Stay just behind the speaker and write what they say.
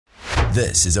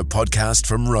This is a podcast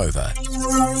from Rover.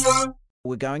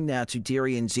 We're going now to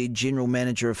Dairy NZ General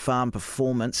Manager of Farm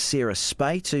Performance, Sarah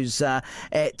Spate, who's at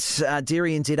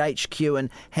Dairy NZ HQ in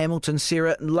Hamilton.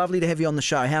 Sarah, lovely to have you on the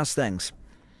show. How's things?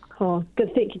 Oh,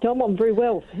 good, thank you, Tom. I'm very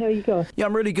well. How are you going? Yeah,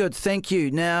 I'm really good, thank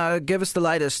you. Now, give us the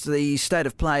latest, the state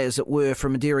of play, as it were,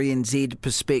 from a Dairy NZ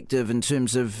perspective in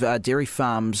terms of dairy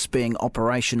farms being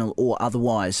operational or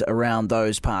otherwise around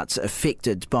those parts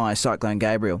affected by Cyclone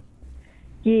Gabriel.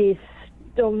 Yes,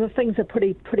 the things are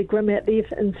pretty grim out there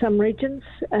in some regions.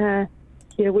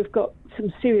 We've got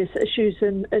some serious issues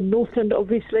in Northland,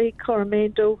 obviously,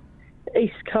 Coromandel,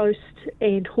 East Coast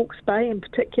and Hawke's Bay in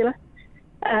particular.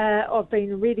 I've been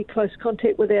in really close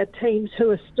contact with our teams who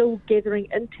are still gathering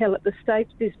intel at this stage.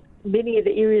 There's many of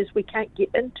the areas we can't get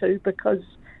into because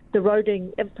the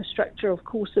roading infrastructure, of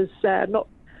course, is not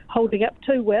holding up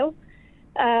too well.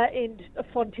 And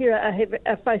Fonterra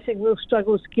are facing real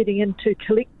struggles getting in to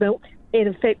collect milk. And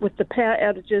in fact, with the power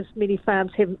outages, many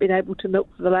farms haven't been able to milk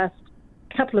for the last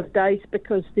couple of days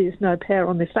because there's no power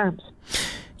on their farms.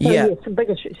 So, yeah, some big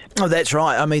issues. Oh, that's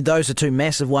right. I mean, those are two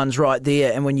massive ones right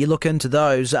there. And when you look into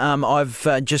those,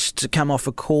 I've just come off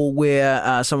a call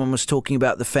where someone was talking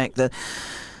about the fact that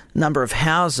number of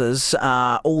houses,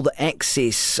 all the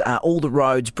access, all the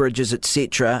roads, bridges,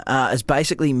 etc., has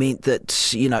basically meant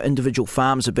that, individual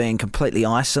farms are being completely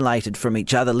isolated from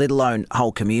each other, let alone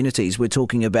whole communities. We're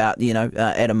talking about,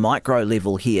 at a micro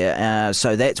level here.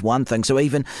 So that's one thing. So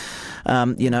even,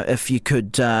 if you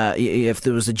could, if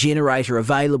there was a generator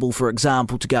available, for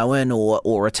example, to go in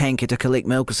or a tanker to collect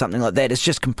milk or something like that, it's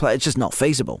just it's just not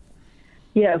feasible.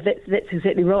 Yeah, that's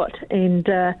exactly right. And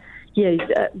the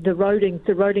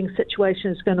roading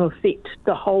situation is going to affect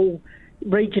the whole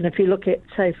region. If you look at,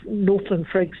 say, Northland,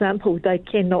 for example, they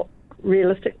cannot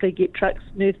realistically get trucks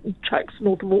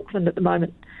north of Auckland at the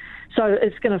moment. So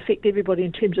it's going to affect everybody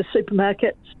in terms of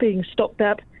supermarkets being stocked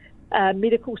up,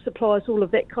 medical supplies, all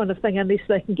of that kind of thing, unless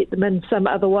they can get them in some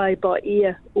other way by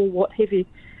air or what have you.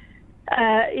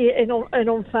 And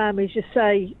on farm, as you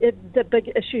say, the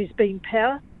big issue's been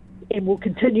power, and will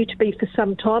continue to be for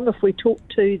some time if we talk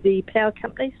to the power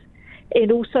companies,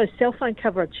 and also cell phone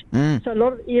coverage. So a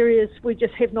lot of areas we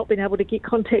just have not been able to get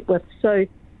contact with. So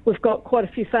we've got quite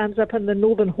a few farms up in the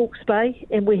northern Hawke's Bay,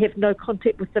 and we have no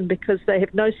contact with them because they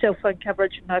have no cell phone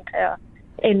coverage, no power,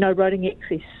 and no roading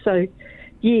access. So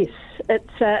yes,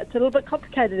 it's a little bit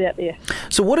complicated out there.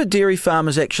 So what are dairy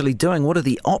farmers actually doing? What are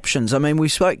the options? I mean, we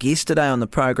spoke yesterday on the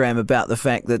program about the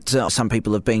fact that some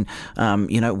people have been,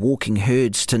 walking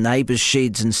herds to neighbours'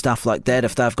 sheds and stuff like that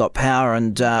if they've got power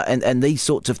and these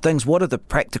sorts of things. What are the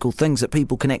practical things that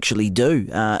people can actually do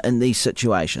in these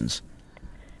situations?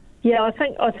 Yeah, I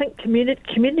think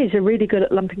communities are really good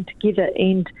at lumping together,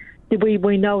 and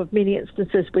we know of many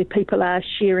instances where people are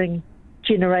sharing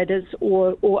generators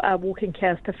or are walking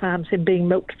cows to farms and being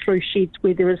milked through sheds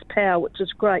where there is power, which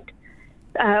is great.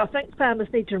 I think farmers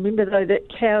need to remember, though,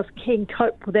 that cows can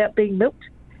cope without being milked,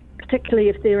 particularly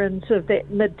if they're in sort of that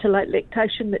mid to late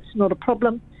lactation. That's not a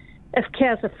problem. If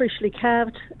cows are freshly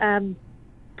calved,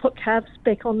 put calves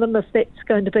back on them if that's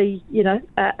going to be,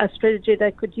 a strategy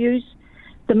they could use.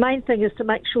 The main thing is to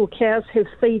make sure cows have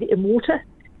feed and water,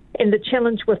 and the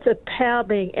challenge with the power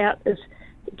being out is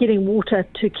getting water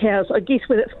to cows. I guess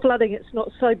when it's flooding it's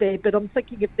not so bad, but I'm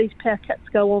thinking if these power cuts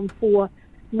go on for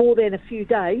more than a few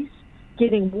days,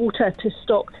 getting water to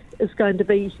stock is going to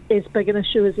be as big an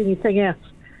issue as anything else.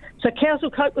 So cows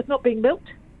will cope with not being milked,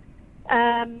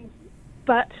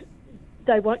 but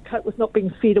they won't cope with not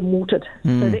being fed and watered.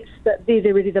 So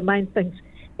they're really the main things.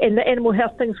 And the animal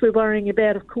health things we're worrying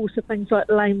about, of course, are things like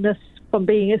lameness from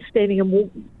being standing in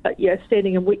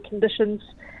wet conditions.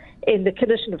 And the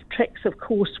condition of tracks, of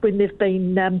course, when they've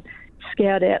been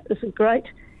scoured out isn't great.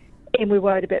 And we're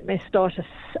worried about mastitis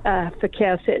for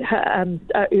cows that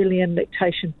are early in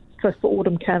lactation, so for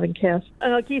autumn calving cows.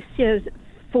 And I guess,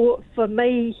 for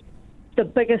me, the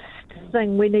biggest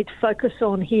thing we need to focus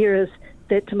on here is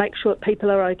that to make sure that people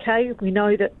are okay. We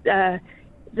know that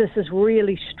this is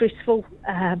really stressful,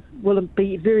 will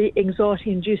be very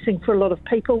anxiety-inducing for a lot of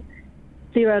people.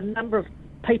 There are a number of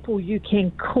people you can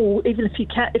call, even if you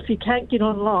can't get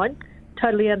online.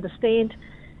 Totally understand.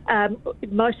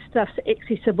 Most stuff's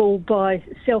accessible by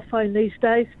cell phone these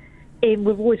days, and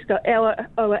we've always got our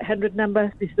 0800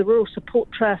 number. There's the Rural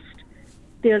Support Trust.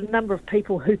 There are a number of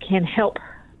people who can help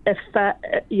if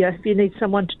you need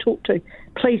someone to talk to.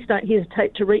 Please don't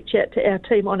hesitate to reach out to our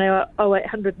team on our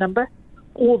 0800 number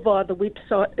or via the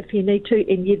website if you need to,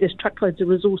 and there's truckloads of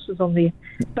resources on there.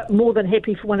 But more than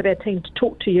happy for one of our team to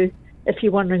talk to you if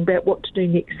you're wondering about what to do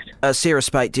next. Sarah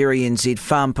Spate, Dairy NZ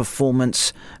Farm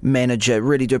Performance Manager.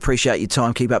 Really do appreciate your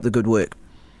time. Keep up the good work.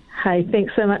 Hey,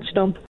 thanks so much, Dom.